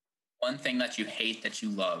One thing that you hate that you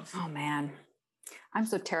love. Oh man, I'm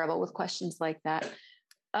so terrible with questions like that.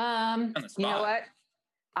 On the You know spot. what?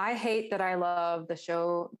 I hate that I love the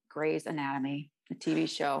show Grey's Anatomy, the TV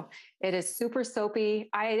show. It is super soapy.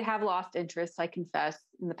 I have lost interest, I confess,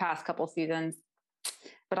 in the past couple seasons,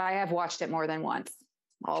 but I have watched it more than once,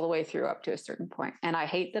 all the way through up to a certain point. And I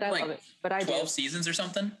hate that I Like love it, but I 12 do. seasons or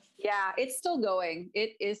something? Yeah, it's still going.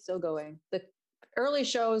 It is still going. The early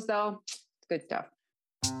shows, though, good stuff.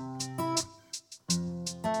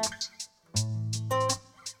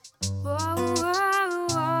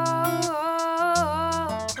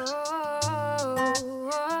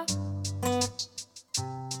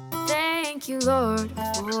 Thank you, Lord,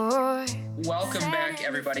 for Welcome back,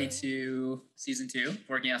 everybody, to season 2,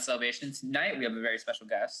 Working Out Salvation. Tonight, we have a very special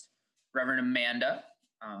guest, Reverend Amanda,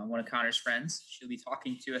 one of Connor's friends. She'll be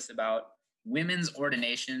talking to us about women's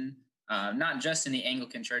ordination, not just in the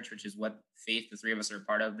Anglican Church, which is what faith the three of us are a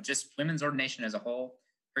part of, but just women's ordination as a whole.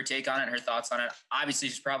 Her take on it, her thoughts on it. Obviously,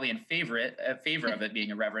 she's probably in favor of it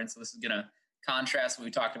being a reverend. So this is going to contrast what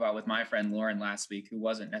we talked about with my friend Lauren last week, who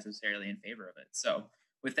wasn't necessarily in favor of it. So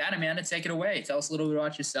with that, Amanda, take it away. Tell us a little bit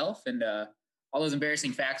about yourself and all those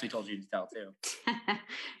embarrassing facts we told you to tell too.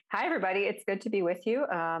 Hi, everybody. It's good to be with you.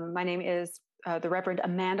 My name is the Reverend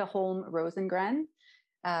Amanda Holm Rosengren.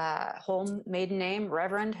 Holm, maiden name,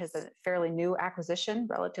 Reverend, is a fairly new acquisition,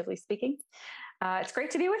 relatively speaking. It's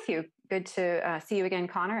great to be with you. Good to see you again,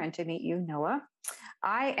 Connor, and to meet you, Noah.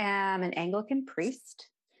 I am an Anglican priest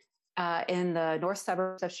in the north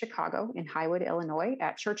suburbs of Chicago, in Highwood, Illinois,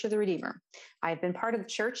 at Church of the Redeemer. I've been part of the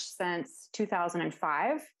church since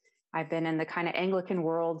 2005. I've been in the kind of Anglican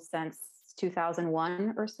world since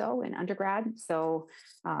 2001 or so in undergrad. So,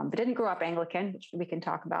 but didn't grow up Anglican, which we can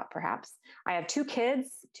talk about perhaps. I have 2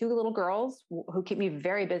 kids, 2 little girls who keep me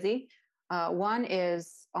very busy. One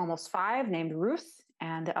is almost 5, named Ruth,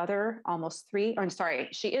 and the other almost 3.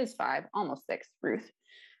 She is 5, almost 6, Ruth.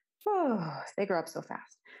 Oh, they grow up so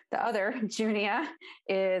fast. The other, Junia,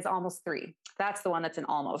 is almost 3. That's the one that's an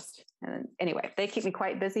almost. And anyway, they keep me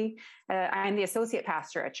quite busy. I'm the associate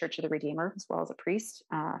pastor at Church of the Redeemer, as well as a priest,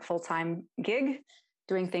 full-time gig,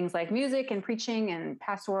 doing things like music and preaching and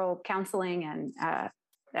pastoral counseling, and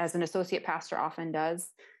as an associate pastor often does,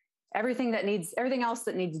 everything else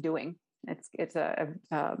that needs doing. It's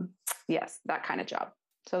yes, that kind of job.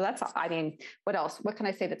 So that's, I mean, what else? What can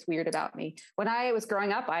I say that's weird about me? When I was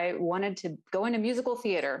growing up, I wanted to go into musical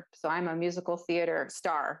theater. So I'm a musical theater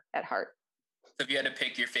star at heart. So if you had to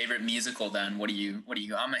pick your favorite musical, then what do you?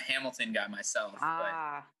 I'm a Hamilton guy myself.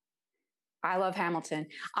 I love Hamilton.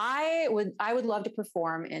 I would love to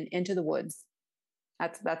perform in Into the Woods.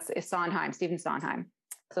 That's Sondheim, Stephen Sondheim.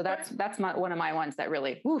 So that's one of my ones that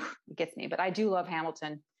really gets me. But I do love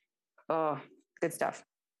Hamilton. Oh, good stuff.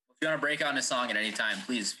 If you want to break out in a song at any time,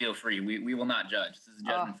 please feel free. We will not judge. This is a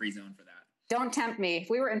judgment-free zone for that. Don't tempt me. If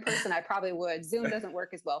we were in person, I probably would. Zoom doesn't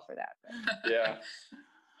work as well for that. Yeah.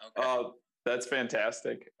 Okay. That's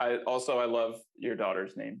fantastic. I love your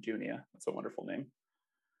daughter's name, Junia. That's a wonderful name.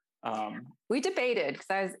 We debated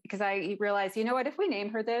because I realized, you know what, if we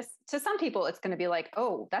name her this, to some people it's going to be like,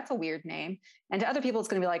 oh, that's a weird name, and to other people it's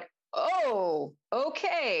going to be like, oh,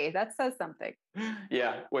 okay, that says something.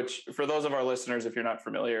 Yeah, which for those of our listeners, if you're not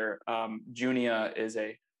familiar, Junia is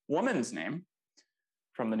a woman's name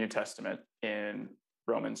from the New Testament in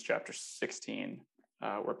Romans chapter 16,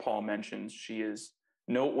 where Paul mentions she is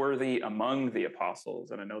noteworthy among the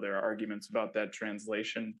apostles. And I know there are arguments about that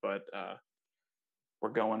translation, but we're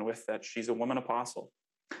going with that. She's a woman apostle.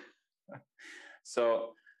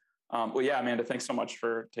 So, well, yeah, Amanda, thanks so much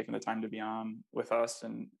for taking the time to be on with us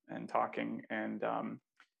and talking. And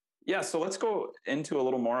yeah, so let's go into a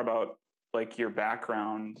little more about like your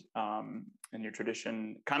background and your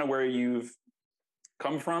tradition, kind of where you've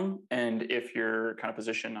come from, and if your kind of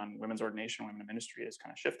position on women's ordination, women in ministry has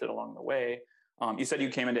kind of shifted along the way. You said you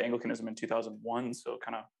came into Anglicanism in 2001. So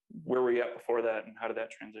kind of where were you at before that, and how did that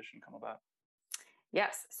transition come about?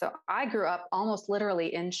 Yes. So I grew up almost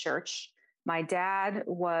literally in church. My dad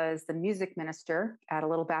was the music minister at a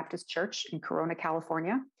little Baptist church in Corona,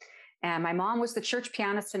 California. And my mom was the church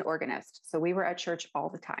pianist and organist. So we were at church all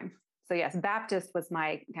the time. So yes, Baptist was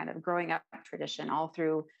my kind of growing up tradition all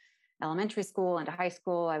through elementary school into high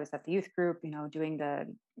school. I was at the youth group, doing the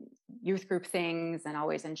youth group things, and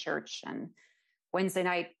always in church, and Wednesday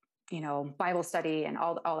night, Bible study and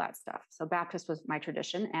all that stuff. So Baptist was my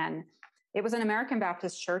tradition. And it was an American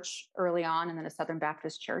Baptist church early on, and then a Southern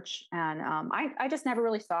Baptist church. And I just never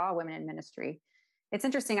really saw women in ministry. It's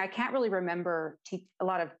interesting. I can't really remember a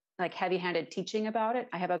lot of like heavy-handed teaching about it.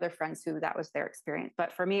 I have other friends who that was their experience.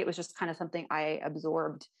 But for me, it was just kind of something I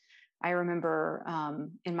absorbed I remember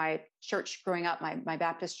in my church growing up, my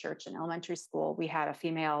Baptist church in elementary school, we had a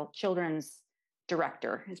female children's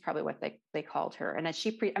director, is probably what they called her. And then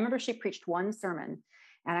I remember she preached one sermon.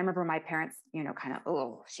 And I remember my parents, kind of,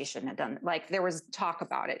 oh, she shouldn't have done, like there was talk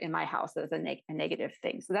about it in my house as a negative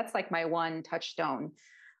thing. So that's like my one touchstone.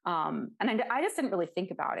 And I just didn't really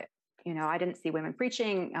think about it. I didn't see women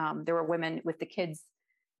preaching. There were women with the kids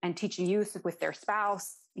and teaching youth with their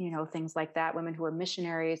spouse, things like that, women who are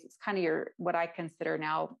missionaries. It's kind of what I consider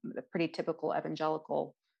now the pretty typical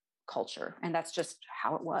evangelical culture. And that's just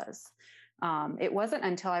how it was. It wasn't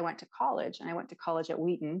until I went to college, and I went to college at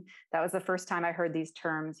Wheaton, that was the first time I heard these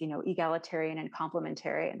terms, egalitarian and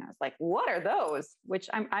complementary. And I was like, what are those? Which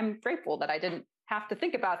I'm grateful that I didn't have to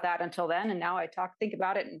think about that until then. And now I think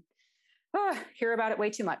about it and hear about it way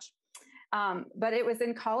too much. But it was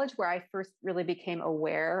in college where I first really became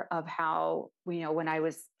aware of how, when I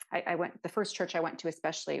went, the first church I went to,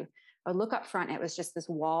 especially, I look up front, it was just this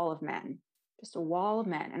wall of men, just a wall of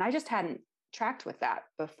men. And I just hadn't tracked with that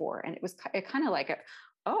before. And it kind of like,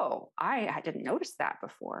 I didn't notice that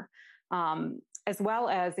before. As well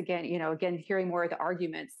as, again, hearing more of the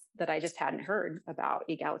arguments that I just hadn't heard about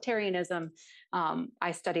egalitarianism.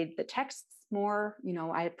 I studied the texts more.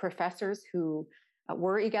 I had professors who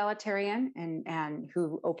were egalitarian and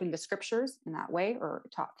who opened the scriptures in that way or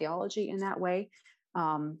taught theology in that way.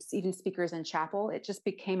 Even speakers in chapel, it just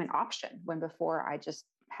became an option when before I just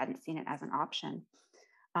hadn't seen it as an option.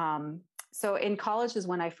 So in college is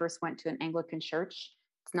when I first went to an Anglican church.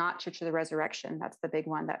 It's not Church of the Resurrection. That's the big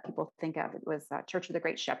one that people think of. It was Church of the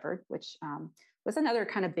Great Shepherd, which was another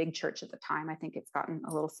kind of big church at the time. I think it's gotten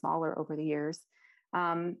a little smaller over the years.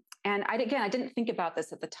 And I didn't think about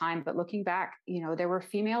this at the time, but looking back, there were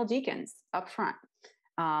female deacons up front,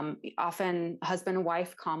 often husband and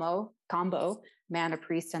wife combo, man a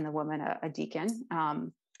priest and the woman a deacon.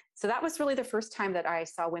 So that was really the first time that I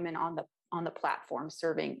saw women on the platform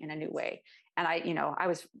serving in a new way. And I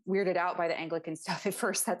was weirded out by the Anglican stuff at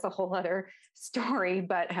first. That's a whole other story,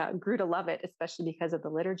 but grew to love it, especially because of the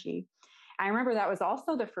liturgy. I remember that was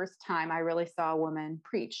also the first time I really saw a woman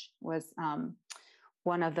preach. Was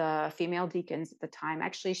one of the female deacons at the time.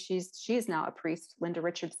 Actually, she is now a priest. Linda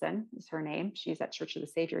Richardson is her name. She's at Church of the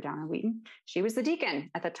Savior down in Wheaton. She was the deacon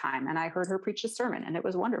at the time, and I heard her preach a sermon, and it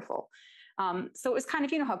was wonderful. So it was kind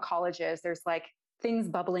of, how college is. There's like things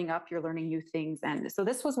bubbling up. You're learning new things, and so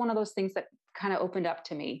this was one of those things that kind of opened up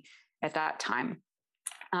to me at that time.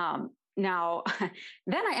 Now,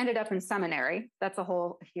 then I ended up in seminary. That's a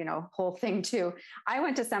whole thing too. I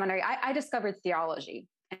went to seminary. I discovered theology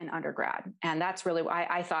in undergrad. And that's really why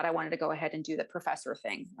I thought I wanted to go ahead and do the professor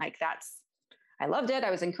thing. I loved it.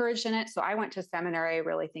 I was encouraged in it. So I went to seminary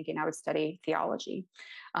really thinking I would study theology.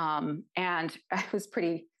 And I was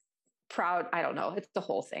pretty proud. I don't know. It's the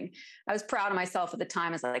whole thing. I was proud of myself at the time.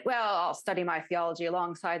 I was like, well, I'll study my theology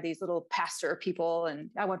alongside these little pastor people. And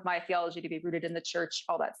I want my theology to be rooted in the church,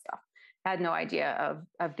 all that stuff. I had no idea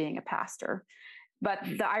of being a pastor. But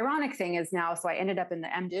the ironic thing is now, so I ended up in the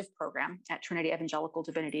MDiv program at Trinity Evangelical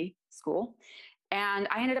Divinity School. And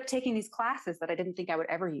I ended up taking these classes that I didn't think I would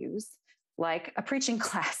ever use, like a preaching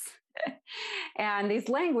class and these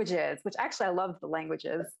languages, which actually I love the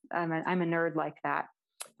languages. I'm a nerd like that.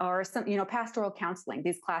 Or some, pastoral counseling,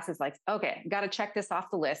 these classes like, okay, got to check this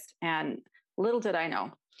off the list. And little did I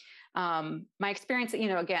know. My experience,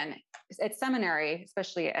 again, at seminary,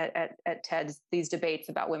 especially at TEDS, these debates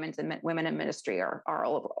about women in ministry are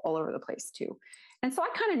all over the place too. And so I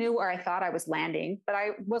kind of knew where I thought I was landing, but I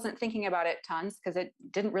wasn't thinking about it tons because it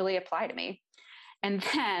didn't really apply to me. And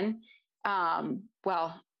then,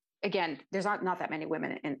 again, there's not that many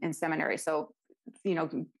women in seminary. So,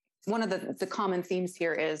 one of the common themes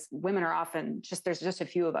here is women are often there's just a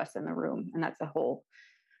few of us in the room, and that's a whole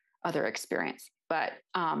other experience. But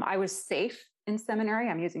I was safe in seminary.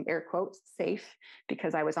 I'm using air quotes, safe,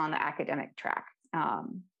 because I was on the academic track.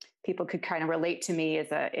 People could kind of relate to me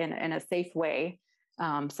in a safe way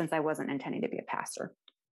since I wasn't intending to be a pastor.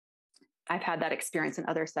 I've had that experience in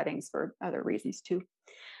other settings for other reasons too.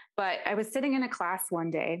 But I was sitting in a class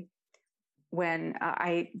one day when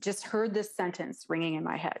I just heard this sentence ringing in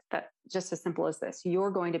my head, that just as simple as this: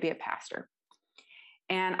 you're going to be a pastor.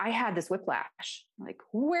 And I had this whiplash. Like,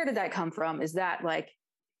 where did that come from? Is that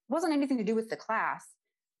wasn't anything to do with the class.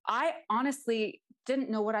 I honestly didn't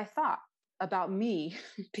know what I thought about me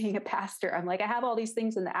being a pastor. I'm like, I have all these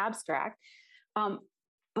things in the abstract. But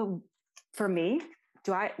for me,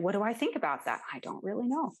 what do I think about that? I don't really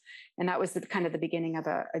know. And that was kind of the beginning of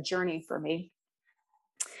a journey for me.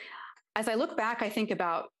 as I look back, I think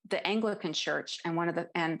about the Anglican Church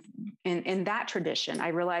and in that tradition, I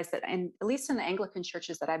realized that, and at least in the Anglican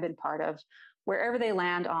churches that I've been part of, wherever they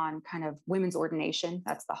land on kind of women's ordination,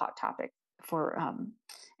 that's the hot topic for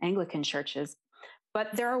Anglican churches. But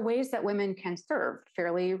there are ways that women can serve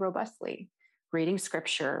fairly robustly: reading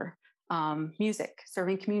scripture, music,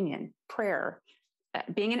 serving communion, prayer,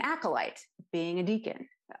 being an acolyte, being a deacon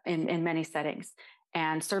in many settings,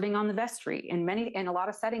 and serving on the vestry in a lot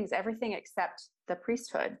of settings, everything except the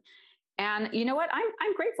priesthood. And you know what?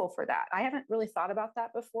 I'm grateful for that. I haven't really thought about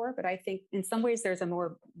that before, but I think in some ways there are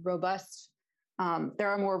more robust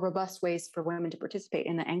ways for women to participate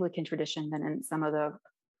in the Anglican tradition than in some of the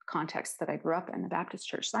contexts that I grew up in the Baptist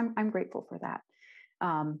church. So I'm grateful for that.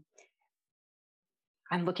 I'm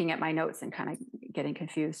looking at my notes and kind of getting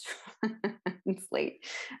confused. It's late.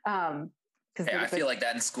 Hey, I feel like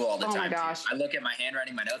that in school all the time. Oh my gosh. I look at my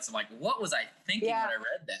handwriting, my notes. I'm like, what was I thinking when I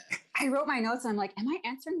read that? I wrote my notes and I'm like, am I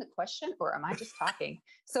answering the question or am I just talking?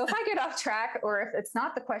 So if I get off track or if it's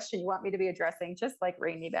not the question you want me to be addressing, just like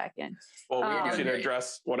rein me back in. Well, we want you to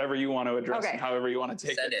address whatever you want to address and however you want to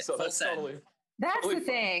take it. So that's totally. That's the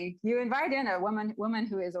thing. You invite in a woman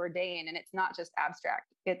who is ordained, and it's not just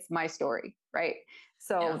abstract. It's my story, right?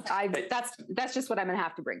 So that's just what I'm going to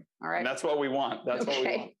have to bring. All right. And that's what we want. That's what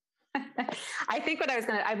we want. I think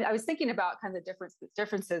I was thinking about kind of the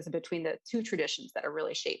differences between the two traditions that have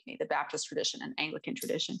really shaped me: the Baptist tradition and Anglican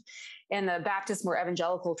tradition. In the Baptist, more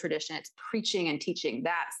evangelical tradition, it's preaching and teaching.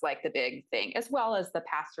 That's like the big thing, as well as the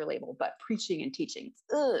pastor label. But preaching and teaching,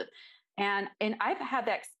 and I've had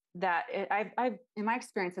I've in my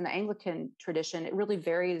experience in the Anglican tradition, it really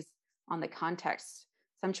varies on the context.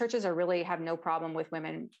 Some churches have no problem with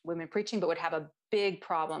women preaching, but would have a big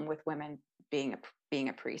problem with women being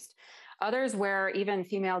a priest. Others where even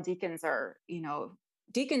female deacons are,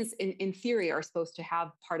 deacons in theory are supposed to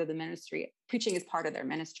have part of the ministry. Preaching is part of their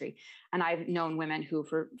ministry. And I've known women who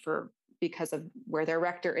for because of where their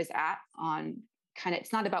rector is at on kind of,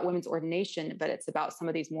 it's not about women's ordination, but it's about some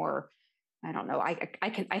of these more, I don't know. I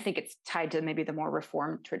think it's tied to maybe the more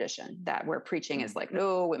Reformed tradition that where preaching is like,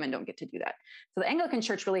 no, women don't get to do that. So the Anglican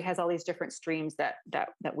Church really has all these different streams that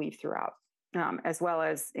weave throughout, as well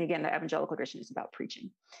as, again, the evangelical tradition is about preaching.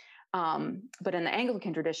 But in the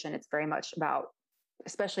Anglican tradition, it's very much about,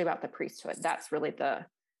 especially about the priesthood. That's really the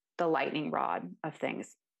lightning rod of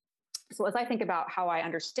things. So as I think about how I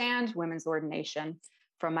understand women's ordination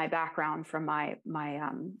from my background, from my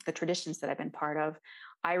the traditions that I've been part of,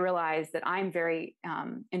 I realize that I'm very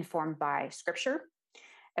informed by Scripture,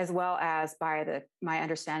 as well as by my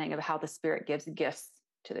understanding of how the Spirit gives gifts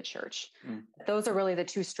to the church. Those are really the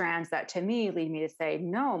two strands that, to me, lead me to say,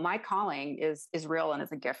 no, my calling is real and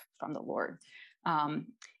is a gift from the Lord.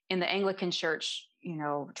 In the Anglican Church,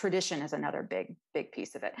 tradition is another big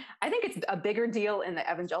piece of it. I think it's a bigger deal in the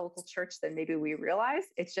evangelical church than maybe we realize.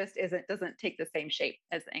 It just doesn't take the same shape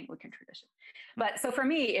as the Anglican tradition. But so for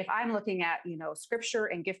me, if I'm looking at, Scripture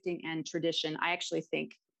and gifting and tradition, I actually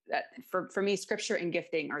think that for me, Scripture and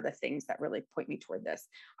gifting are the things that really point me toward this.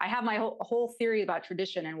 I have my whole theory about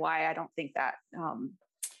tradition and why I don't think that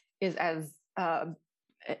is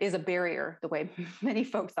a barrier the way many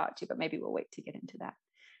folks ought to, but maybe we'll wait to get into that.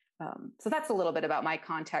 So that's a little bit about my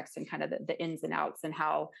context and kind of the ins and outs and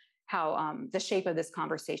how the shape of this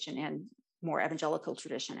conversation in more evangelical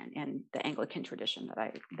tradition and the Anglican tradition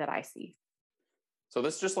that I see. So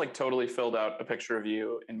this just like totally filled out a picture of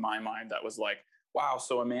you in my mind that was like, wow,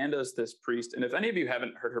 so Amanda's this priest. And if any of you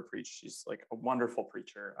haven't heard her preach, she's like a wonderful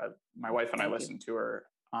preacher. My wife and I listened to her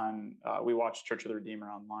on, we watched Church of the Redeemer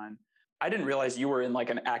online. I didn't realize you were in like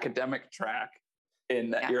an academic track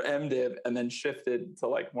in that your MDiv and then shifted to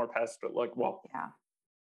like more pastoral,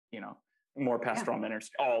 more pastoral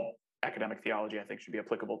ministry. All academic theology, I think, should be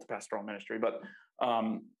applicable to pastoral ministry.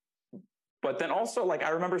 But then also, like, I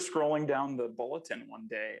remember scrolling down the bulletin one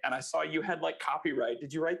day and I saw you had like copyright.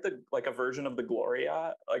 Did you write a version of the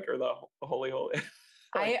Gloria, or the Holy?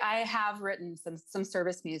 I have written some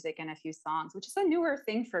service music and a few songs, which is a newer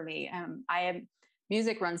thing for me.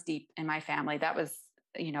 Music runs deep in my family. That was,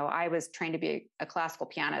 I was trained to be a classical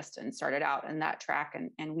pianist and started out in that track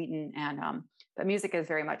and Wheaton, but music is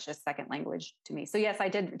very much a second language to me. So yes, I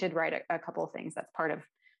did write a couple of things. That's part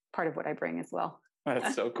of what I bring as well.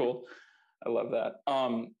 That's so cool. I love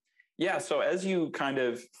that. So as you kind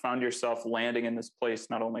of found yourself landing in this place,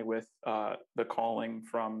 not only with the calling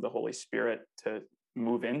from the Holy Spirit to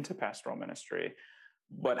move into pastoral ministry,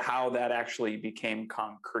 but how that actually became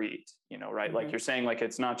concrete, right? Mm-hmm. Like you're saying, like,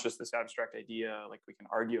 it's not just this abstract idea, like we can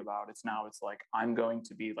argue about. It's like, I'm going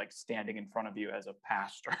to be like standing in front of you as a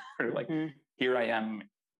pastor, like, here I am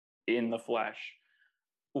in the flesh.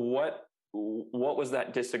 what was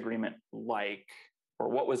that disagreement like, or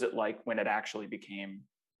what was it like when it actually became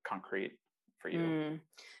concrete for you?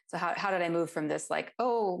 So how did I move from this, like,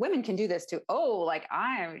 oh, women can do this, to, oh, like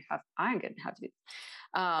I'm going to have to do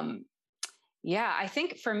yeah, I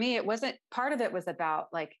think for me, it wasn't, part of it was about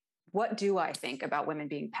like, what do I think about women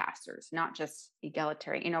being pastors, not just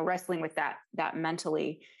egalitarian, wrestling with that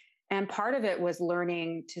mentally. And part of it was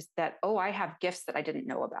learning that, oh, I have gifts that I didn't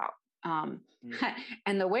know about.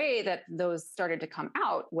 And the way that those started to come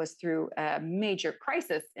out was through a major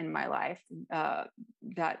crisis in my life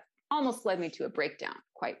that almost led me to a breakdown,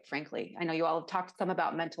 quite frankly. I know you all have talked some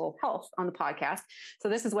about mental health on the podcast. So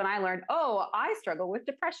this is when I learned, oh, I struggle with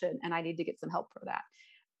depression and I need to get some help for that.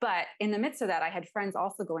 But in the midst of that, I had friends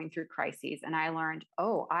also going through crises, and I learned,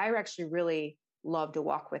 oh, I actually really love to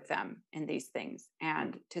walk with them in these things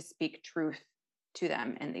and to speak truth to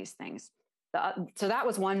them in these things. So that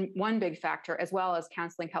was one big factor, as well as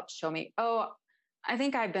counseling helped show me, oh, I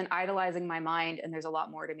think I've been idolizing my mind, and there's a lot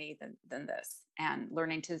more to me than this, and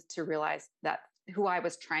learning to realize that who I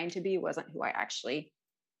was trying to be wasn't who I actually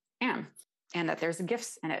am, and that there's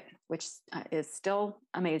gifts in it, which is still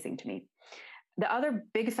amazing to me. The other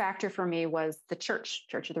big factor for me was the Church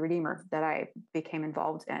of the Redeemer, that I became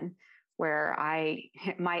involved in, where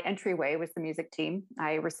my entryway was the music team.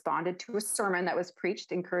 I responded to a sermon that was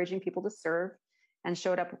preached, encouraging people to serve, and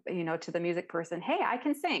showed up, to the music person, hey, I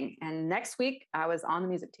can sing. And next week I was on the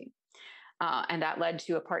music team. And that led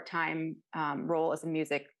to a part-time role as a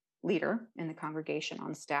music leader in the congregation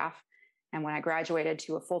on staff. And when I graduated,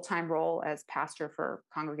 to a full-time role as pastor for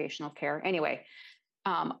congregational care. Anyway,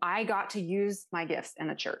 I got to use my gifts in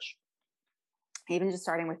the church, even just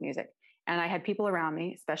starting with music. And I had people around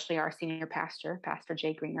me, especially our senior pastor, Pastor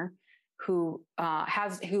Jay Greener, who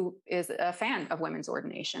is a fan of women's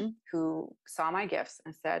ordination, who saw my gifts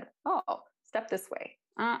and said, oh, step this way.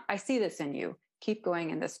 I see this in you. Keep going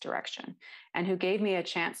in this direction. And who gave me a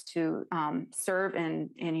chance to serve in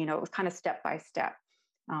kind of step by step,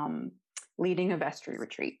 leading a vestry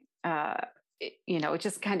retreat.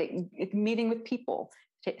 Just kind of meeting with people,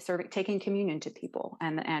 taking communion to people,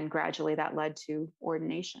 and gradually that led to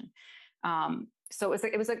ordination. So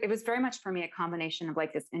it was very much for me a combination of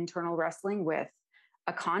like this internal wrestling with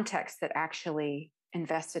a context that actually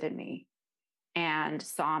invested in me and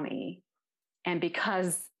saw me, and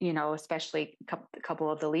because especially a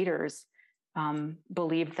couple of the leaders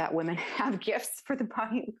believed that women have gifts for the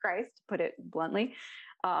body of Christ, to put it bluntly.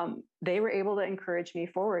 They were able to encourage me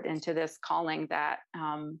forward into this calling that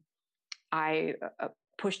I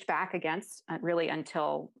pushed back against really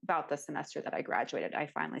until about the semester that I graduated. I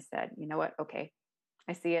finally said, you know what? Okay,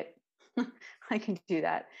 I see it. I can do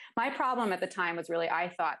that. My problem at the time was really,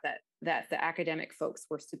 I thought that the academic folks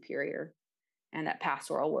were superior, and that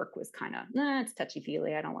pastoral work was kind of, it's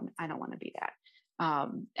touchy-feely. I don't want to be that.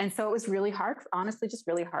 And so it was really hard, honestly, just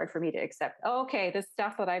really hard for me to accept, oh, okay, this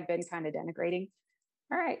stuff that I've been kind of denigrating.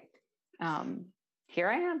 All right. Here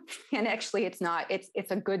I am. And actually it's not,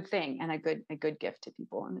 it's a good thing and a good gift to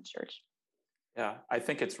people in the church. Yeah. I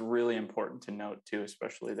think it's really important to note too,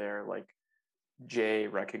 especially there, like Jay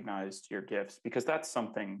recognized your gifts, because that's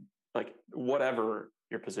something, like, whatever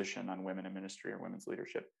your position on women in ministry or women's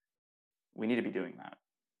leadership, we need to be doing that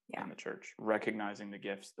in the church, recognizing the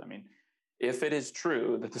gifts. I mean, if it is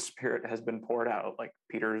true that the Spirit has been poured out, like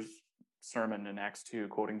Peter's sermon in Acts 2,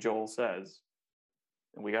 quoting Joel, says,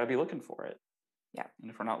 then we got to be looking for it. Yeah. And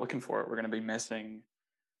if we're not looking for it, we're going to be missing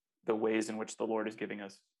the ways in which the Lord is giving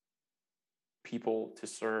us people to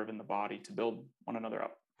serve in the body, to build one another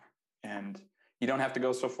up. And you don't have to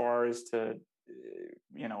go so far as to,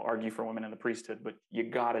 argue for women in the priesthood, but you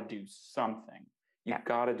got to do something. You've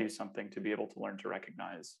got to do something to be able to learn to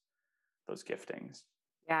recognize those giftings.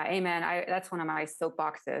 Yeah, amen. That's one of my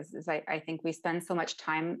soapboxes, is I think we spend so much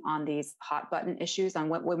time on these hot button issues on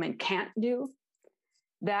what women can't do,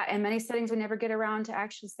 that in many settings we never get around to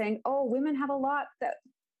actually saying, oh, women have a lot that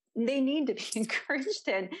they need to be encouraged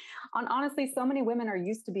in. Honestly, so many women are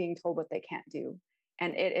used to being told what they can't do.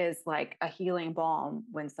 And it is like a healing balm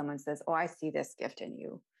when someone says, oh, I see this gift in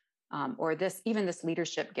you. Or this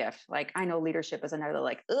leadership gift. Like, I know leadership is another,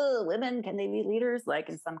 like, oh, women, can they be leaders? Like,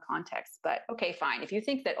 in some contexts, but okay, fine. If you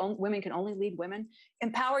think that women can only lead women,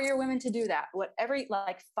 empower your women to do that. Whatever,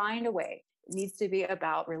 like, find a way. It needs to be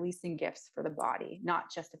about releasing gifts for the body, not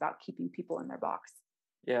just about keeping people in their box.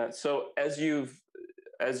 Yeah. So as you've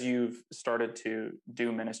started to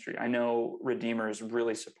do ministry, I know Redeemer is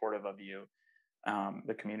really supportive of you.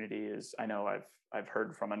 The community is, I know I've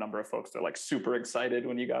heard from a number of folks, they're like super excited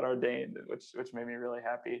when you got ordained, which made me really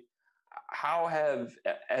happy. How have,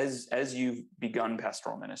 as you've begun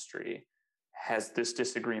pastoral ministry, has this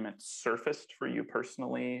disagreement surfaced for you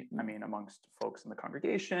personally? I mean, amongst folks in the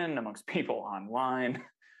congregation, amongst people online,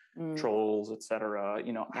 trolls, etc.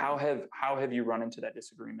 How have you run into that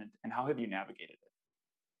disagreement, and how have you navigated it?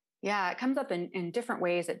 Yeah, it comes up in different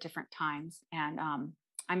ways at different times. And I'm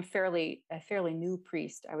a fairly new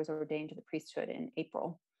priest. I was ordained to the priesthood in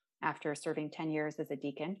April after serving 10 years as a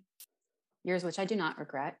deacon, years which I do not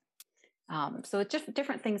regret. So it's just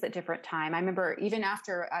different things at different time. I remember even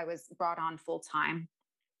after I was brought on full time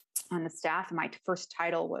on the staff, my first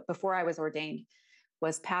title before I was ordained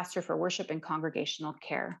was pastor for worship and congregational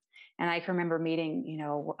care. And I can remember meeting,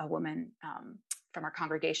 a woman from our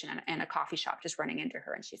congregation in a coffee shop, just running into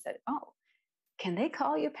her. And she said, "Oh, can they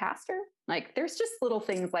call you pastor?" Like there's just little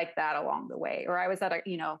things like that along the way. Or I was at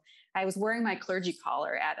I was wearing my clergy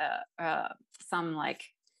collar at some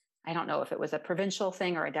I don't know if it was a provincial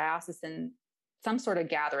thing or a diocesan, some sort of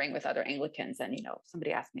gathering with other Anglicans. And,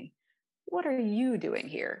 somebody asked me, "What are you doing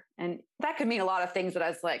here?" And that could mean a lot of things that I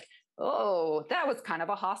was like, oh, that was kind of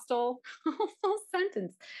a hostile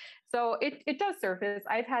sentence. So it does surface.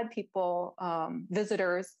 I've had people,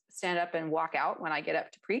 visitors stand up and walk out when I get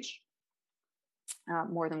up to preach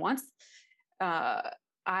more than once.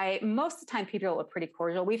 Most of the time people are pretty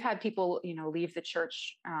cordial. We've had people, leave the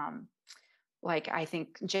church, I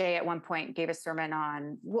think Jay at one point gave a sermon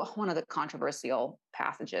on one of the controversial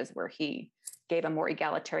passages where he gave a more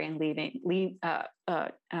egalitarian leaning.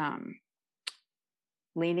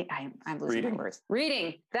 I'm losing my words.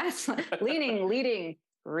 Reading. That's leading.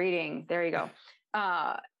 Reading. There you go.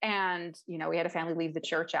 And we had a family leave the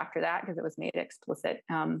church after that because it was made explicit.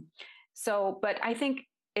 But I think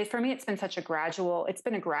for me, it's been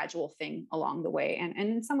a gradual thing along the way, and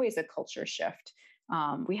in some ways a culture shift.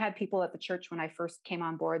 We had people at the church when I first came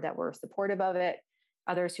on board that were supportive of it,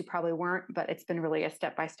 others who probably weren't, but it's been really a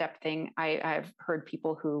step-by-step thing. I've heard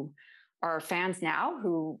people who are fans now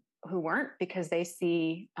who weren't, because they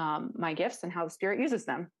see my gifts and how the Spirit uses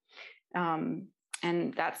them. And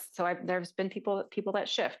there's been people that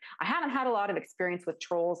shift. I haven't had a lot of experience with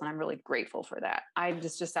trolls, and I'm really grateful for that. I've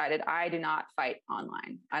just decided I do not fight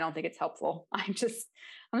online. I don't think it's helpful. I'm just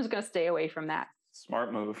going to stay away from that.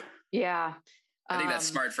 Smart move. Yeah. I think that's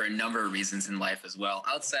smart for a number of reasons in life as well,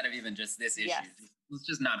 outside of even just this issue. Yes. Let's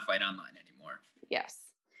just not fight online anymore. Yes.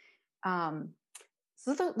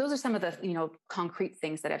 So those are some of the, concrete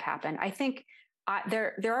things that have happened. I think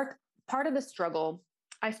there are part of the struggle.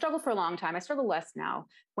 I struggled for a long time. I struggle less now.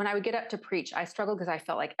 When I would get up to preach, I struggled because I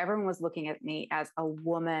felt like everyone was looking at me as a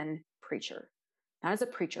woman preacher, not as a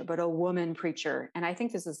preacher, but a woman preacher. And I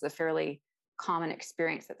think this is a fairly common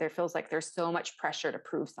experience, that there feels like there's so much pressure to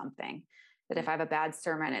prove something, that if I have a bad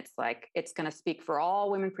sermon, it's like, it's going to speak for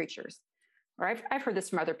all women preachers. Or I've heard this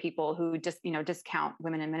from other people who just, discount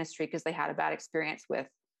women in ministry because they had a bad experience with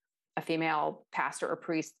a female pastor or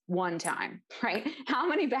priest one time, right? How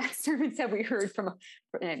many bad sermons have we heard from?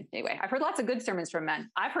 Anyway, I've heard lots of good sermons from men.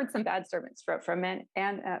 I've heard some bad sermons from men,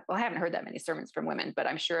 and I haven't heard that many sermons from women, but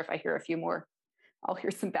I'm sure if I hear a few more, I'll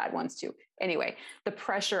hear some bad ones too. Anyway, the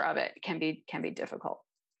pressure of it can be difficult.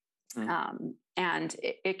 And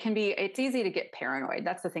it's easy to get paranoid.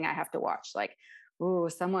 That's the thing I have to watch. Like, oh,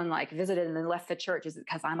 someone visited and then left the church. Is it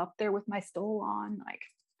because I'm up there with my stole on?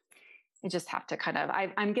 I just have to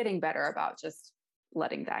I'm getting better about just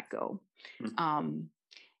letting that go.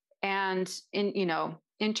 And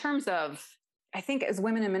in terms of, I think as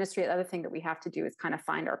women in ministry, the other thing that we have to do is kind of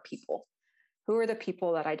find our people. Who are the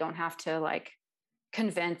people that I don't have to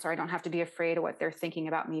convince, or I don't have to be afraid of what they're thinking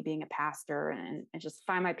about me being a pastor, and just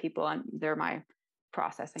find my people, and they're my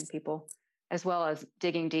processing people, as well as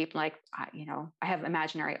digging deep. I have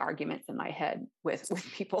imaginary arguments in my head with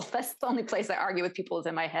people. That's the only place I argue with people, is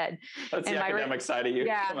in my head. That's the academic side of you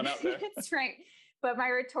coming out there. That's right. But my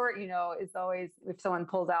retort, is always, if someone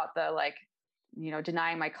pulls out the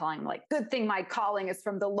denying my calling, I'm like, good thing my calling is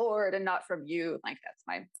from the Lord and not from you. That's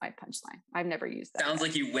my punchline. I've never used that. Sounds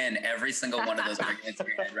like you win every single one of those arguments in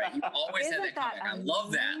your head, right? You always have that comment. I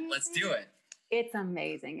love that. Let's do it. It's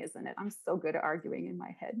amazing, isn't it? I'm so good at arguing in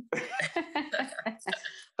my head.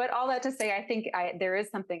 But all that to say, I think there is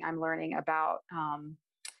something I'm learning about,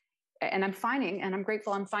 and I'm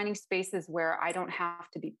grateful I'm finding spaces where I don't have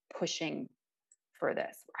to be pushing for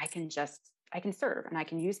this. I can serve, and I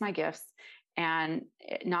can use my gifts, and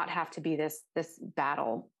not have to be this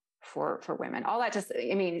battle for women. All that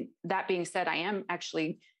that being said, I am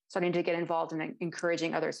actually starting to get involved in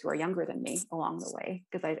encouraging others who are younger than me along the way,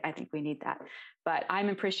 because I think we need that. But I'm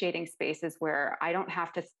appreciating spaces where I don't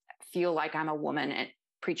have to feel like I'm a woman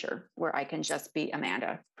preacher, where I can just be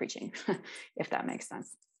Amanda preaching, if that makes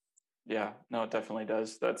sense. Yeah, no, it definitely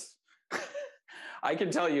does. I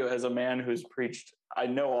can tell you as a man who's preached, I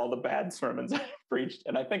know all the bad sermons I've preached,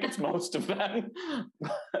 and I think it's most of them. No,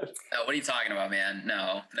 what are you talking about, man?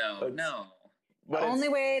 No. The only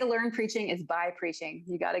way to learn preaching is by preaching.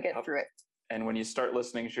 You got to get through it. And when you start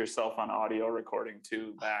listening to yourself on audio recording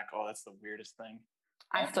too back, that's the weirdest thing.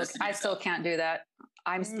 I still can't do that.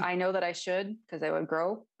 I know that I should because I would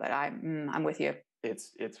grow, but I'm with you.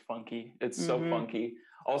 It's funky. It's so funky.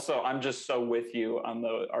 Also, I'm just so with you on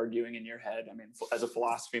the arguing in your head. I mean, as a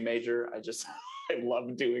philosophy major, I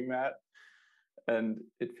love doing that, and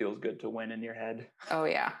it feels good to win in your head. Oh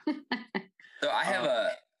yeah. So I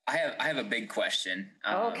have a big question.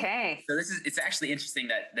 Okay. So it's actually interesting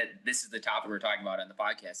that this is the topic we're talking about in the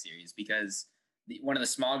podcast series, because one of the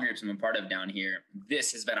small groups I'm a part of down here,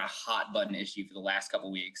 this has been a hot button issue for the last couple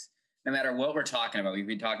of weeks. No matter what we're talking about, we've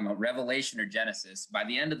been talking about Revelation or Genesis. By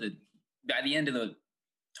the end of the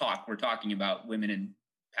talk, we're talking about women in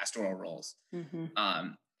pastoral roles.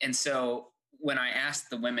 And so when I asked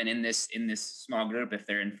the women in this small group if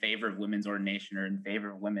they're in favor of women's ordination or in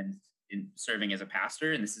favor of women in serving as a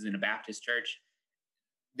pastor, and this is in a Baptist church,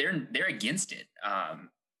 they're against it.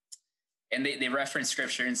 And they reference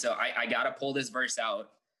scripture. And so I got to pull this verse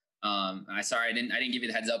out. I didn't give you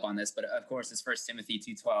the heads up on this, but of course it's 1 Timothy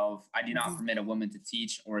 2:12. I do not permit a woman to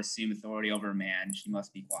teach or assume authority over a man. She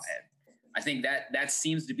must be quiet. I think that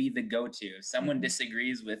seems to be the go-to. If someone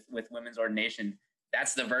disagrees with women's ordination,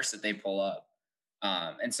 that's the verse that they pull up.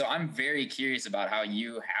 And so I'm very curious about how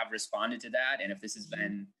you have responded to that. And if this has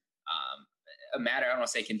been a matter, I don't want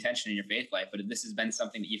to say contention in your faith life, but if this has been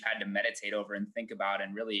something that you've had to meditate over and think about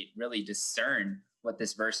and really, really discern what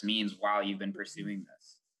this verse means while you've been pursuing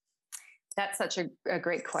this. That's such a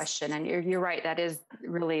great question. And you're right. That is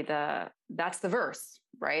really that's the verse,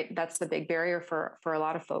 right? That's the big barrier for a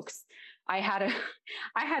lot of folks. I had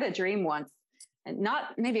a dream once, and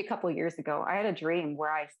not maybe a couple of years ago. I had a dream where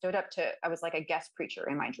I was like a guest preacher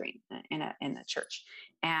in my dream in a church.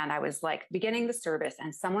 And I was like beginning the service,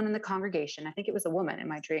 and someone in the congregation, I think it was a woman in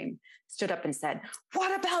my dream, stood up and said,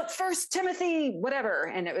 "What about 1 Timothy, whatever?"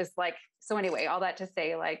 And it was like, so anyway, all that to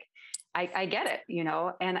say, like, I get it,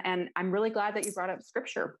 and I'm really glad that you brought up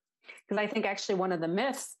scripture, because I think actually one of the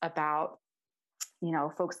myths about,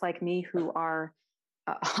 folks like me who are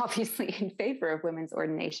obviously in favor of women's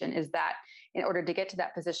ordination is that in order to get to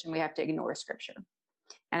that position, we have to ignore scripture.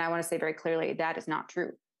 And I want to say very clearly, that is not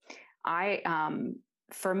true.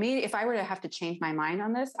 For me, if I were to have to change my mind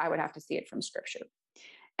on this, I would have to see it from scripture.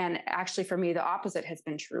 And actually for me, the opposite has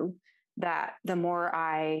been true, that the more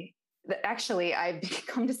I've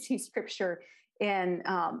come to see scripture in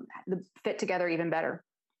fit together even better.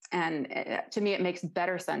 And to me, it makes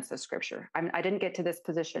better sense of scripture. I didn't get to this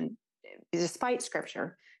position despite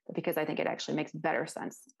scripture, but because I think it actually makes better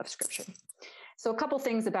sense of scripture. So a couple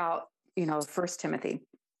things about, 1 Timothy.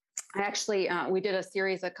 We did a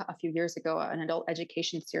series a few years ago, an adult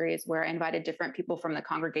education series, where I invited different people from the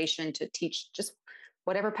congregation to teach just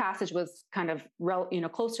whatever passage was kind of,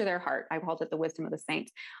 close to their heart. I called it the wisdom of the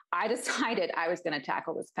saints. I decided I was going to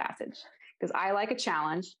tackle this passage because I like a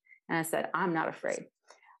challenge. And I said, I'm not afraid.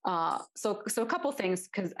 So a couple things,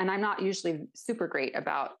 and I'm not usually super great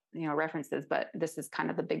about, references, but this is kind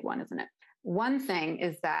of the big one, isn't it? One thing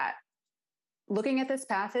is that looking at this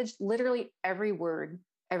passage, literally every word,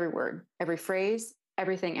 every phrase,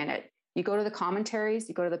 everything in it, you go to the commentaries,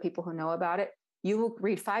 you go to the people who know about it, you will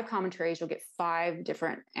read 5 commentaries, you'll get 5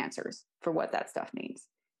 different answers for what that stuff means.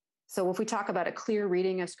 So if we talk about a clear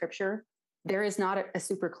reading of scripture, there is not a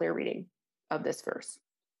super clear reading of this verse.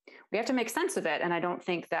 We have to make sense of it. And I don't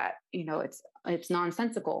think that, it's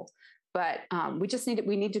nonsensical, but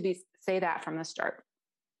we need to say that from the start.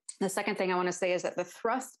 The second thing I want to say is that the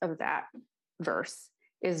thrust of that verse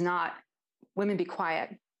is not women be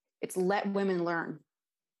quiet. It's let women learn.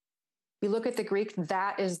 You look at the Greek,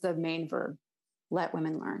 that is the main verb. Let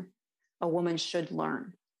women learn. A woman should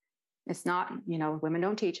learn. It's not, women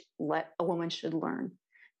don't teach. Let a woman should learn.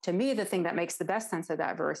 To me, the thing that makes the best sense of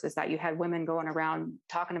that verse is that you had women going around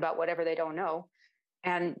talking about whatever they don't know.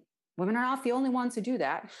 And women are not the only ones who do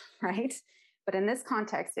that, right? But in this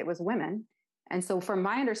context, it was women. And so from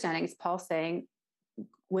my understanding, it's Paul saying,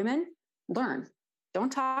 women, learn.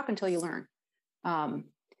 Don't talk until you learn.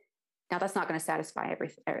 Now, that's not going to satisfy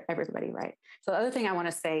everybody, right? So the other thing I want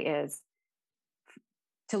to say is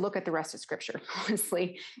to look at the rest of scripture,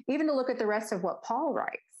 honestly, even to look at the rest of what Paul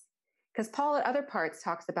writes. Because Paul at other parts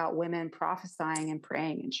talks about women prophesying and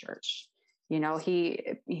praying in church.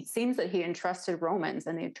 He seems that he entrusted Romans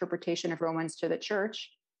and the interpretation of Romans to the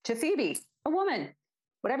church, to Phoebe, a woman.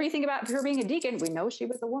 Whatever you think about her being a deacon, we know she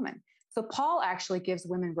was a woman. So Paul actually gives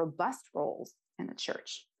women robust roles in the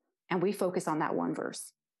church. and we focus on that one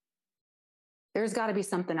verse. There's got to be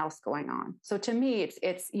something else going on. So to me,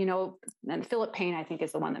 it's and Philip Payne, I think,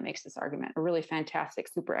 is the one that makes this argument. A really fantastic,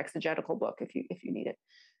 super exegetical book if you need it.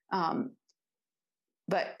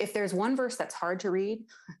 But if there's one verse that's hard to read,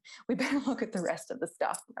 we better look at the rest of the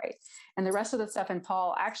stuff, right? And the rest of the stuff in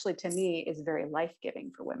Paul, actually, to me, is very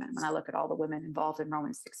life-giving for women. When I look at all the women involved in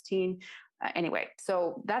Romans 16, anyway,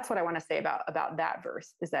 so that's what I want to say about that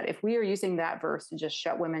verse, is that if we are using that verse to just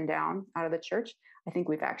shut women down out of the church, I think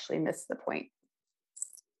we've actually missed the point.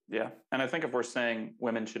 Yeah. And I think if we're saying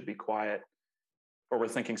women should be quiet, or we're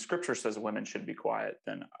thinking scripture says women should be quiet,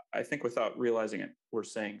 then I think without realizing it, we're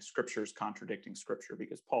saying scripture's contradicting scripture,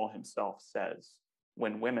 because Paul himself says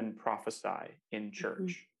when women prophesy in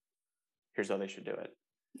church, here's how they should do it.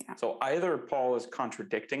 Yeah. So either Paul is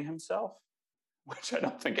contradicting himself, which I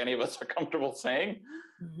don't think any of us are comfortable saying,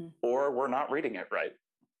 or we're not reading it right.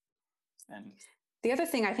 And the other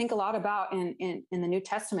thing I think a lot about in the New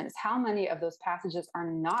Testament is how many of those passages are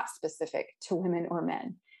not specific to women or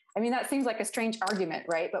men. I mean, that seems like a strange argument,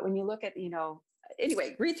 right? But when you look at,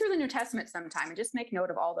 anyway, read through the New Testament sometime and just make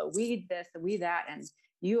note of all the we this, the we that, and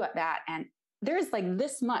you that. And there's like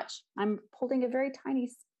this much. I'm holding a very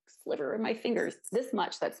tiny sliver in my fingers, this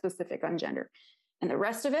much that's specific on gender. And the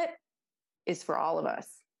rest of it is for all of us.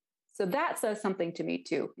 So that says something to me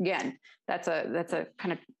too. Again, that's a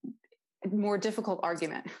kind of more difficult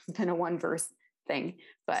argument than a one verse thing.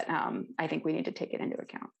 But I think we need to take it into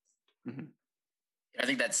account. Mm-hmm. I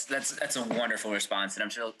think that's a wonderful response, and I'm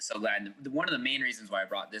so glad. One of the main reasons why I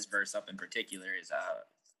brought this verse up in particular is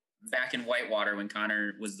back in Whitewater when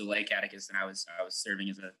Connor was the lay catechist and I was serving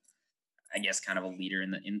as kind of a leader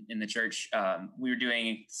in the church. We were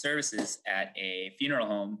doing services at a funeral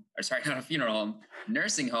home, not a funeral home,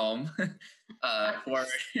 nursing home.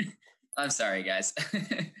 I'm sorry, guys.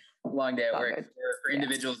 Long day at work for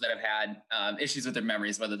individuals that have had issues with their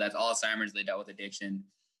memories, whether that's Alzheimer's, they dealt with addiction.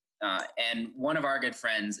 And one of our good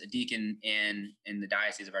friends, a deacon in the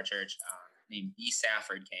diocese of our church, named Dee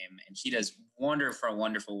Safford, came, and she does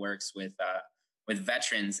wonderful works with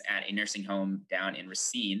veterans at a nursing home down in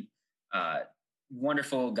Racine.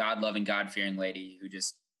 Wonderful, God-loving, God-fearing lady who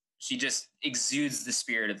she just exudes the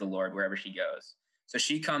spirit of the Lord wherever she goes. So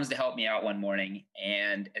she comes to help me out one morning,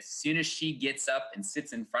 and as soon as she gets up and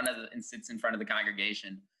sits in front of the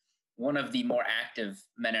congregation, one of the more active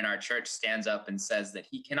men in our church stands up and says that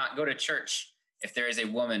he cannot go to church if there is a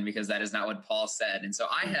woman, because that is not what Paul said. And so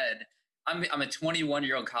I'm a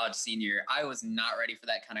 21-year-old college senior. I was not ready for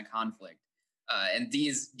that kind of conflict. And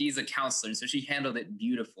Dee's a counselor, so she handled it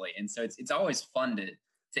beautifully. And so it's always fun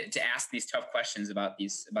to ask these tough questions about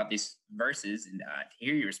these verses, and to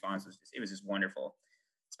hear your response was just wonderful.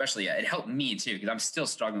 Especially it helped me too, because I'm still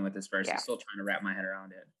struggling with this verse. I'm still trying to wrap my head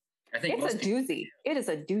around it. I think it's a doozy. It is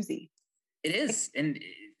a doozy. It is, and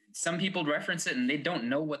some people reference it and they don't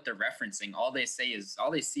know what they're referencing. All they see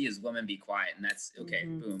is women be quiet, and that's okay.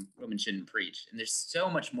 Boom, women shouldn't preach. And there's so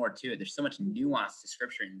much more to it. There's so much nuance to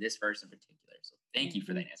scripture in this verse in particular. So thank you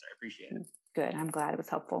for that answer. I appreciate it. Good. I'm glad it was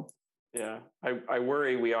helpful. Yeah, I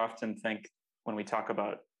worry we often think when we talk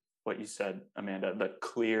about what you said, Amanda, the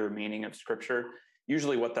clear meaning of scripture,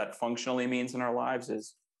 usually what that functionally means in our lives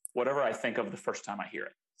is whatever I think of the first time I hear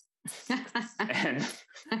it. And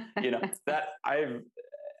that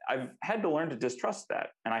I've had to learn to distrust that,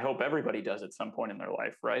 and I hope everybody does at some point in their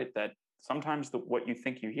life, right? That sometimes what you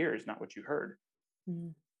think you hear is not what you heard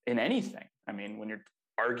in anything. I mean, when you're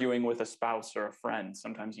arguing with a spouse or a friend,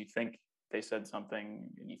 sometimes you think they said something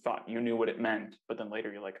and you thought you knew what it meant, but then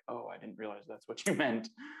later you're like, oh, I didn't realize that's what you meant.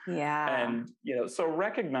 Yeah. And so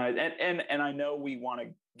recognize, and I know we want to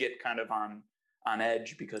get kind of on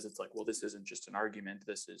edge because it's like, well, this isn't just an argument,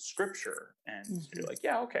 this is scripture. And so you're like,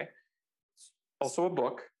 yeah, okay. It's also a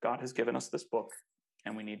book. God has given us this book,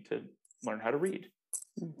 and we need to learn how to read.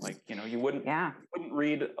 Like, you wouldn't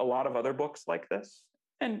read a lot of other books like this.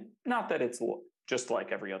 And not that it's just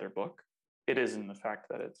like every other book. It is in the fact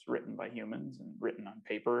that it's written by humans and written on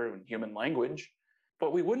paper and human language.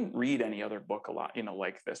 But we wouldn't read any other book a lot,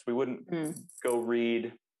 like this. We wouldn't go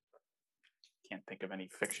read, can't think of any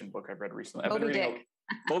fiction book I've read recently. I've been reading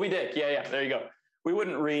Moby Dick. Yeah, there you go. We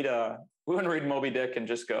wouldn't read Moby Dick and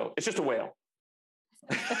just go, it's just a whale.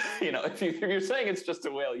 If you're saying it's just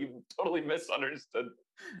a whale, you've totally misunderstood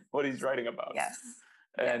what he's writing about.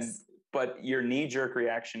 Yes. But your knee-jerk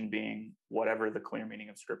reaction being whatever the clear meaning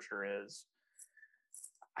of scripture is,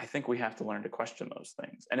 I think we have to learn to question those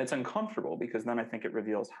things. And it's uncomfortable because then I think it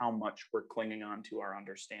reveals how much we're clinging on to our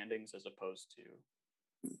understandings as opposed to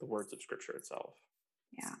the words of scripture itself.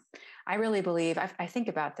 Yeah, I really believe, I think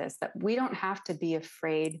about this, that we don't have to be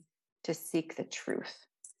afraid to seek the truth.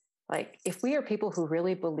 Like, if we are people who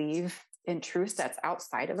really believe in truth that's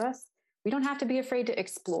outside of us, we don't have to be afraid to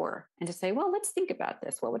explore and to say, well, let's think about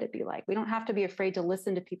this. What would it be like? We don't have to be afraid to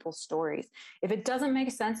listen to people's stories. If it doesn't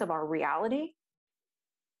make sense of our reality,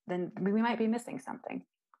 then we might be missing something.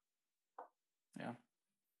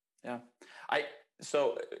 Yeah.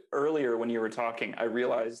 So earlier when you were talking, I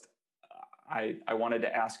realized I wanted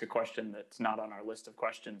to ask a question that's not on our list of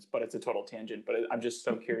questions, but it's a total tangent. But I'm just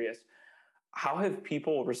so curious. How have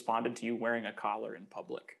people responded to you wearing a collar in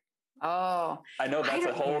public? Oh, I know that's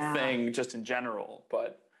a whole thing just in general,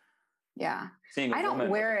 but seeing I don't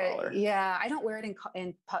wear with a collar. it. Yeah, I don't wear it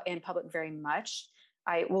in public very much.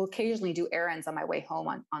 I will occasionally do errands on my way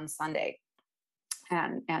home on Sunday,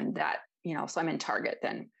 and that, so I'm in Target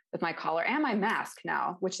then with my collar and my mask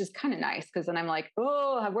now, which is kind of nice, because then I'm like,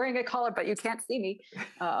 oh, I'm wearing a collar, but you can't see me.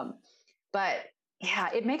 But yeah,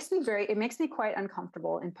 it makes me quite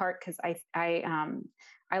uncomfortable, in part because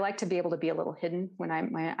I like to be able to be a little hidden when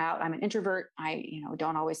I'm out. I'm an introvert. I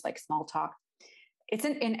don't always like small talk. It's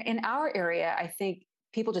in our area. I think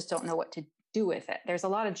people just don't know what to do with it. There's a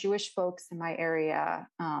lot of Jewish folks in my area.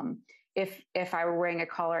 If I were wearing a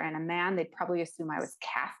collar and a man, they'd probably assume I was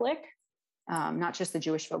Catholic. Not just the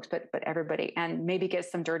Jewish folks, but everybody, and maybe get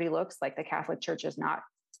some dirty looks, like the Catholic Church is not.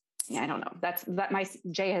 I don't know.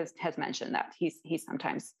 Jay has mentioned that he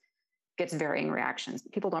sometimes gets varying reactions.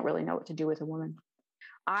 People don't really know what to do with a woman.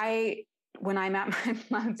 When I'm at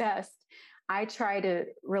my best, I try to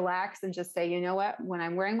relax and just say, you know what? When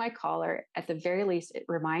I'm wearing my collar, at the very least, it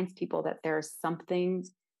reminds people that there's something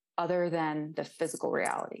other than the physical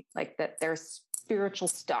reality, like that there's spiritual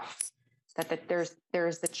stuff, that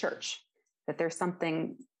there's the church, that there's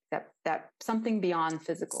something that something beyond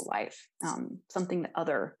physical life, something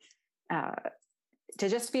other, to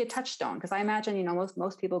just be a touchstone. Because I imagine,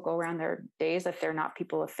 most people go around their days, if they're not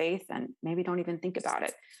people of faith, and maybe don't even think about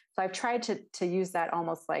it. So I've tried to use that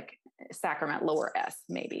almost like sacrament lower S,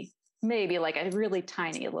 maybe like a really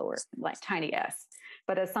tiny tiny S,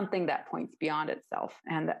 but as something that points beyond itself,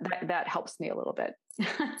 and that helps me a little bit.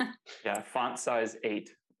 Yeah, font size 8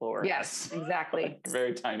 lower. Yes, exactly. Like,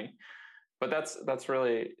 very tiny. But that's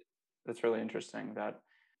really interesting, that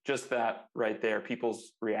just that right there,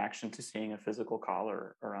 people's reaction to seeing a physical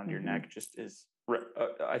collar around your neck just is,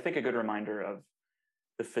 I think, a good reminder of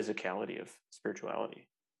the physicality of spirituality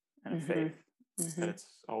and of faith, that it's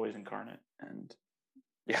always incarnate. And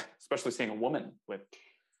yeah, especially seeing a woman with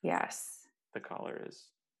the collar is,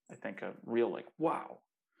 I think, a real wow.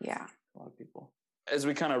 Yeah, a lot of people. As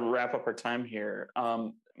we kind of wrap up our time here,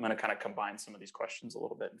 I'm going to kind of combine some of these questions a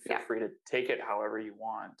little bit, and feel free to take it however you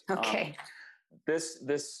want. Okay. This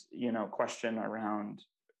question around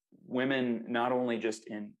women, not only just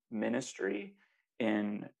in ministry,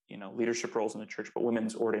 in leadership roles in the church, but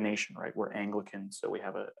women's ordination. Right, we're Anglican, so we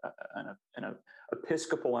have an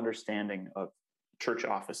Episcopal understanding of church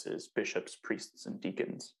offices, bishops, priests, and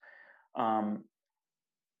deacons.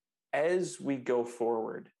 As we go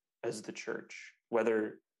forward as the church,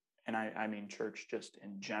 and I mean church just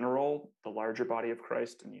in general, the larger body of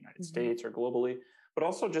Christ in the United States or globally, but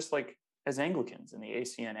also just like as Anglicans in the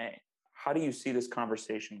ACNA, how do you see this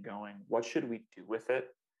conversation going? What should we do with it?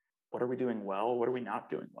 What are we doing well? What are we not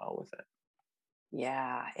doing well with it?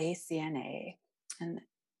 Yeah, ACNA. And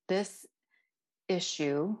this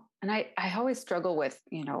issue, and I always struggle with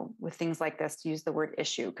things like this, to use the word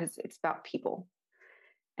issue, because it's about people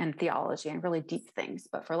and theology and really deep things.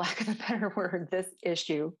 But for lack of a better word, this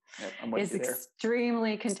issue is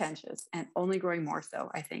extremely contentious, and only growing more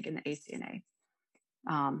so, I think, in the ACNA.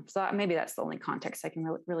 So maybe that's the only context I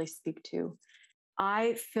can really speak to.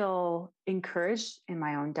 I feel encouraged in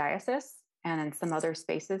my own diocese and in some other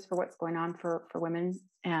spaces for what's going on for women.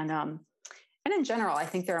 And in general, I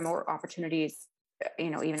think there are more opportunities,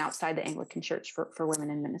 even outside the Anglican Church for women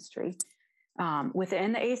in ministry.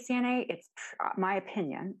 Within the ACNA, my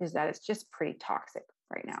opinion is that it's just pretty toxic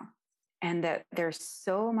right now, and that there's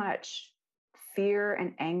so much fear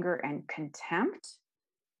and anger and contempt.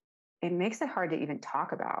 It makes it hard to even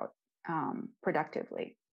talk about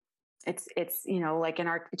productively. It's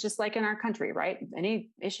just like in our country, right? Any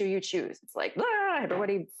issue you choose, it's like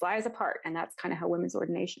everybody flies apart, and that's kind of how women's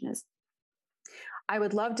ordination is. I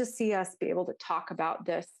would love to see us be able to talk about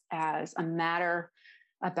this as a matter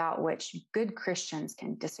about which good Christians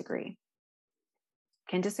can disagree,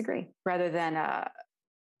 rather than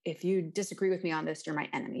if you disagree with me on this, you're my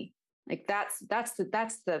enemy. Like that's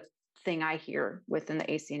the thing I hear within the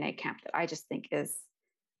ACNA camp that I just think is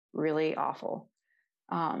really awful.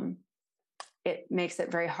 It makes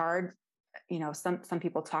it very hard. Some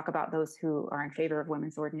people talk about those who are in favor of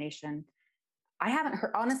women's ordination. I haven't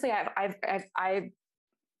heard, honestly. I've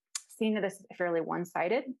seen this fairly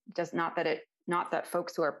one-sided. Does not that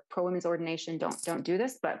folks who are pro women's ordination don't do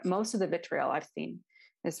this, but most of the vitriol I've seen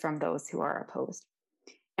is from those who are opposed.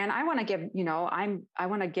 And I want to give, I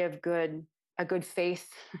want to give a good faith,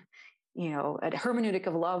 a hermeneutic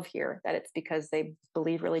of love here, that it's because they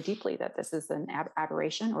believe really deeply that this is an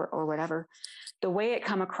aberration or whatever. The way it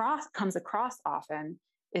comes across often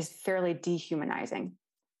is fairly dehumanizing,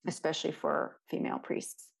 especially for female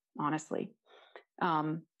priests, honestly.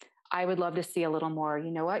 I would love to see a little more,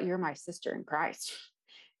 you know what, you're my sister in Christ.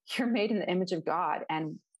 You're made in the image of God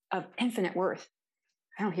and of infinite worth.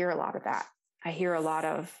 I don't hear a lot of that. I hear a lot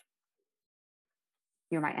of,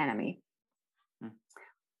 you're my enemy.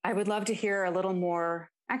 I would love to hear a little more,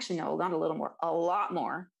 actually, no, not a little more, a lot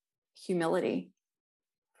more humility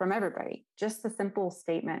from everybody. Just the simple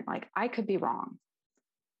statement, like, I could be wrong.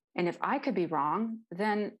 And if I could be wrong,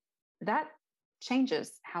 then that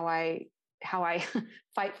changes how I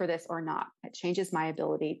fight for this or not. It changes my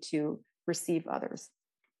ability to receive others.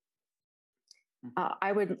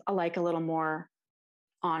 I would like a little more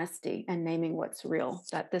honesty and naming what's real,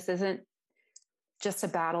 that this isn't just a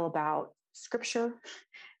battle about scripture.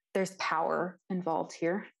 There's power involved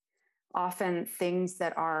here. Often things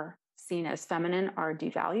that are seen as feminine are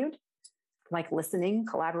devalued, like listening,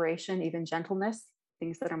 collaboration, even gentleness,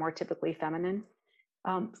 things that are more typically feminine.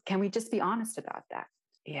 Can we just be honest about that?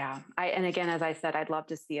 Yeah. And again, as I said, I'd love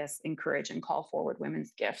to see us encourage and call forward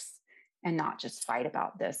women's gifts and not just fight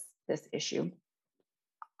about this issue.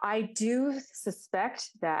 I do suspect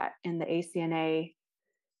that in the ACNA,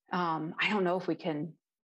 I don't know if we can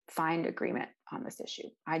find agreement on this issue.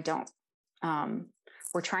 I don't.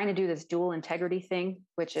 We're trying to do this dual integrity thing,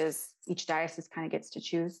 which is each diocese kind of gets to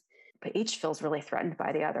choose, but each feels really threatened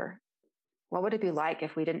by the other. What would it be like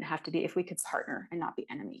if we didn't have to be, if we could partner and not be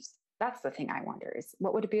enemies? That's the thing I wonder, is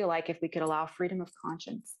what would it be like if we could allow freedom of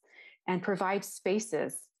conscience and provide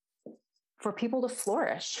spaces for people to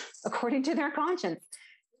flourish according to their conscience?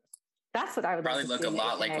 That's what I would probably look a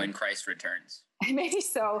lot like when Christ returns. Maybe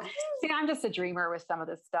so. See, I'm just a dreamer with some of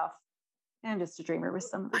this stuff. I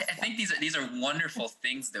think these are wonderful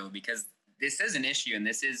things, though, because this is an issue, and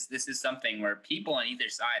this is something where people on either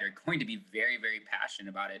side are going to be very, very passionate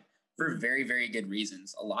about it for very, very good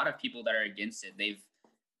reasons. A lot of people that are against it,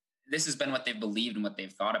 this has been what they've believed and what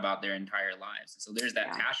they've thought about their entire lives. So there's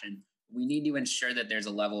that passion. We need to ensure that there's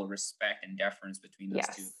a level of respect and deference between those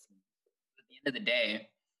two. At the end of the day,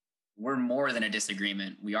 we're more than a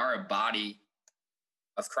disagreement. We are a body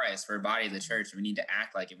of Christ. We're a body of the church. We need to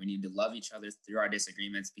act like it. We need to love each other through our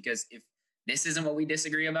disagreements, because if this isn't what we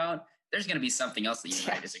disagree about, there's going to be something else that you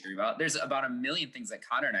and I disagree about. There's about a million things that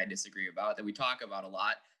Connor and I disagree about that we talk about a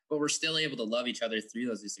lot, but we're still able to love each other through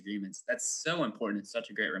those disagreements. That's so important. It's such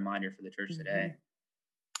a great reminder for the church today.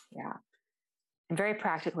 Yeah. And very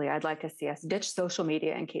practically, I'd like to see us ditch social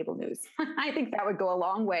media and cable news. I think that would go a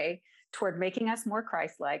long way toward making us more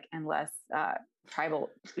Christ-like and less tribal.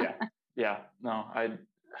 Yeah. No,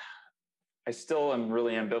 I still am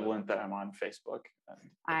really ambivalent that I'm on Facebook.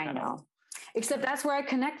 I know. Except that's where I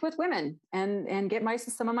connect with women and get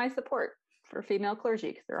some of my support for female clergy,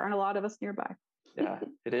 because there aren't a lot of us nearby. Yeah,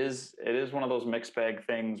 it is one of those mixed bag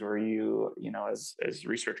things where as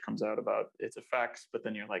research comes out about its effects, but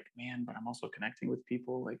then you're like, man, but I'm also connecting with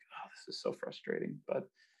people. Like, oh, this is so frustrating. But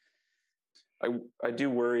I do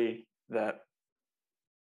worry that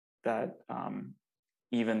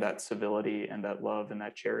even that civility and that love and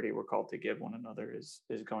that charity we're called to give one another is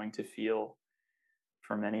going to feel,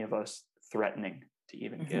 for many of us, threatening to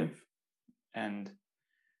even give. And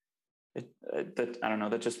that I don't know,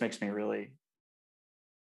 that just makes me really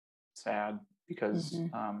sad, because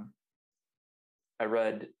I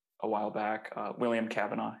read a while back, William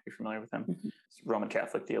Kavanaugh, you're familiar with him? He's a Roman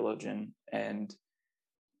Catholic theologian. And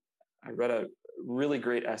I read a really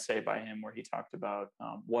great essay by him where he talked about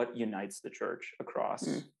what unites the church across,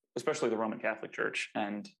 especially the Roman Catholic Church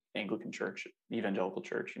and Anglican Church, Evangelical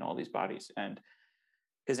Church, all these bodies. And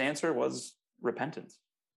his answer was repentance.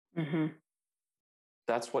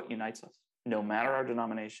 That's what unites us. No matter our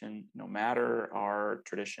denomination, no matter our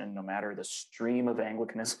tradition, no matter the stream of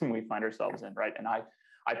Anglicanism we find ourselves in, right? And I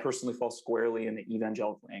personally fall squarely in the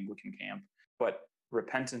evangelical Anglican camp, but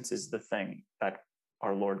repentance is the thing that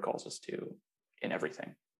our Lord calls us to in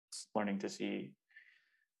everything. It's learning to see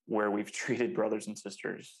where we've treated brothers and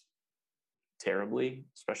sisters terribly,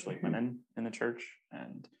 especially women in the church,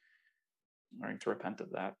 and learning to repent of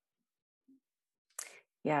that.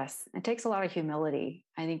 Yes, it takes a lot of humility.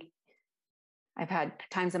 I think I've had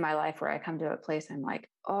times in my life where I come to a place, I'm like,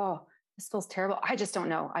 oh, this feels terrible. I just don't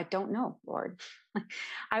know. I don't know, Lord.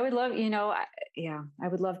 I would love, I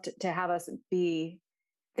would love to have us be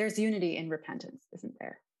there's unity in repentance, isn't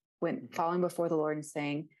there? When Mhm. falling before the Lord and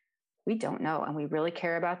saying, we don't know, and we really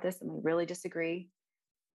care about this, and we really disagree.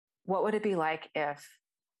 What would it be like if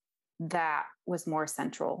that was more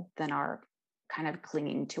central than our kind of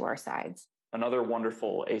clinging to our sides? Another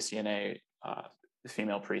wonderful ACNA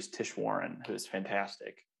female priest, Tish Warren, who is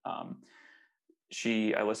fantastic.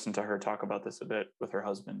 I listened to her talk about this a bit with her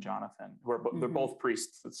husband, Jonathan, who are they're both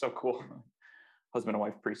priests. It's so cool. Husband and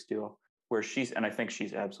wife priest duo, where and I think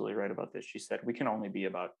she's absolutely right about this. She said, we can only be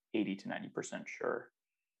about 80 to 90% sure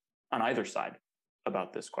on either side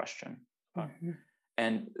about this question. Mhm.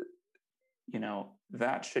 And,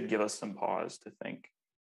 that should give us some pause to think,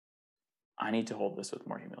 I need to hold this with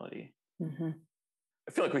more humility. Mhm.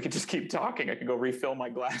 I feel like we could just keep talking. I could go refill my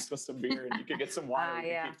glass with some beer and you could get some water. We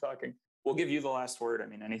yeah. can keep talking. We'll give you the last word. I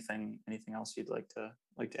mean, anything else you'd like to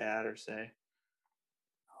add or say?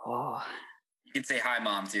 Oh, You can say hi,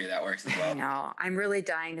 Mom, too. That works as I well. know. I'm really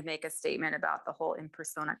dying to make a statement about the whole in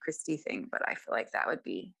persona Christi thing, but I feel like that would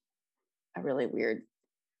be a really weird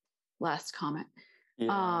last comment.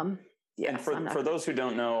 Yeah. Yeah, And for those who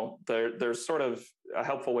don't know, there's sort of a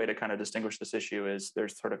helpful way to kind of distinguish this issue is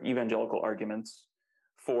there's sort of evangelical arguments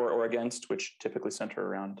for or against, which typically center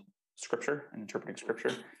around Scripture and interpreting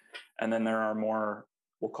Scripture. And then there are more,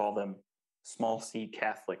 we'll call them small c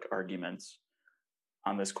Catholic arguments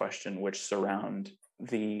on this question, which surround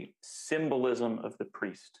the symbolism of the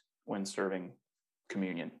priest when serving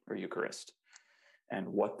communion or Eucharist and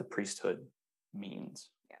what the priesthood means.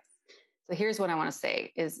 So here's what I want to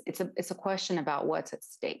say is it's a question about what's at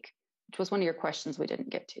stake, which was one of your questions we didn't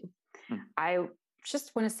get to. I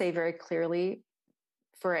just want to say very clearly,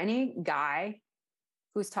 for any guy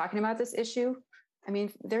who's talking about this issue, I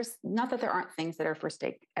mean, there's not that there aren't things that are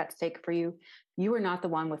at stake for you. You are not the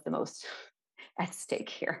one with the most at stake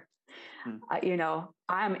here.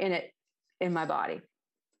 I'm in it in my body,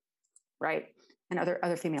 right? And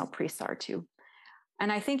other female priests are too.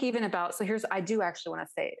 And I think even I do actually want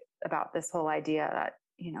to say about this whole idea that,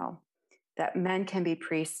 that men can be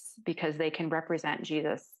priests because they can represent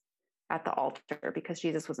Jesus at the altar because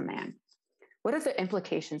Jesus was a man. What are the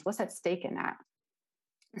implications? What's at stake in that?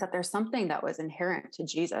 Is that there's something that was inherent to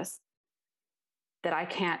Jesus that I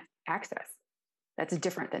can't access that's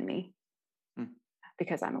different than me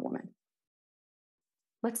because I'm a woman.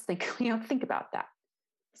 Let's think about that.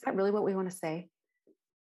 Is that really what we want to say?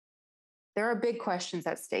 There are big questions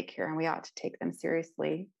at stake here, and we ought to take them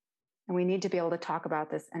seriously. And we need to be able to talk about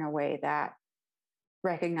this in a way that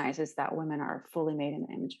recognizes that women are fully made in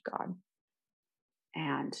the image of God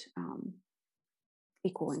and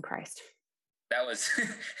equal in Christ. That was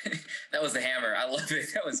the hammer. I love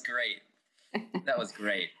it. That was great. That was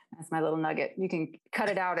great. That's my little nugget. You can cut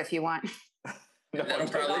it out if you want. No, That'll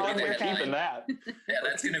probably be the headline. Keeping that. Yeah,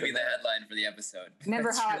 that's going to be the headline for the episode.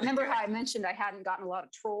 Remember how I mentioned I hadn't gotten a lot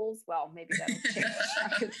of trolls? Well, maybe that'll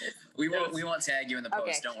change. We won't tag you in the post.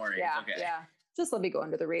 Okay. Don't worry. Yeah, it's okay. yeah. Just let me go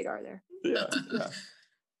under the radar there. Yeah.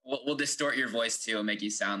 We'll distort your voice too and make you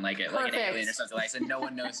sound like an alien or something like that. So no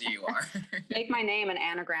one knows who you are. Make my name an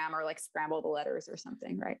anagram or like scramble the letters or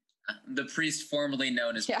something, right? The priest formerly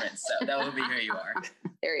known as Prince. That would be who you are.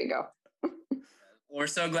 There you go. We're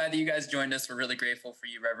so glad that you guys joined us. We're really grateful for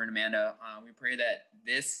you, Reverend Amanda. We pray that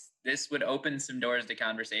this would open some doors to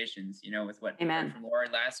conversations, with what we heard from Lauren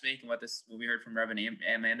last week and what we heard from Reverend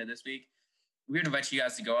Amanda this week. We would invite you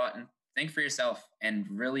guys to go out and think for yourself and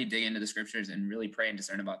really dig into the Scriptures and really pray and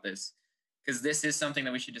discern about this, because this is something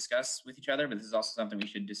that we should discuss with each other, but this is also something we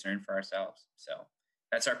should discern for ourselves. So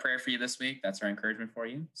that's our prayer for you this week. That's our encouragement for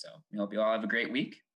you. So we hope you all have a great week.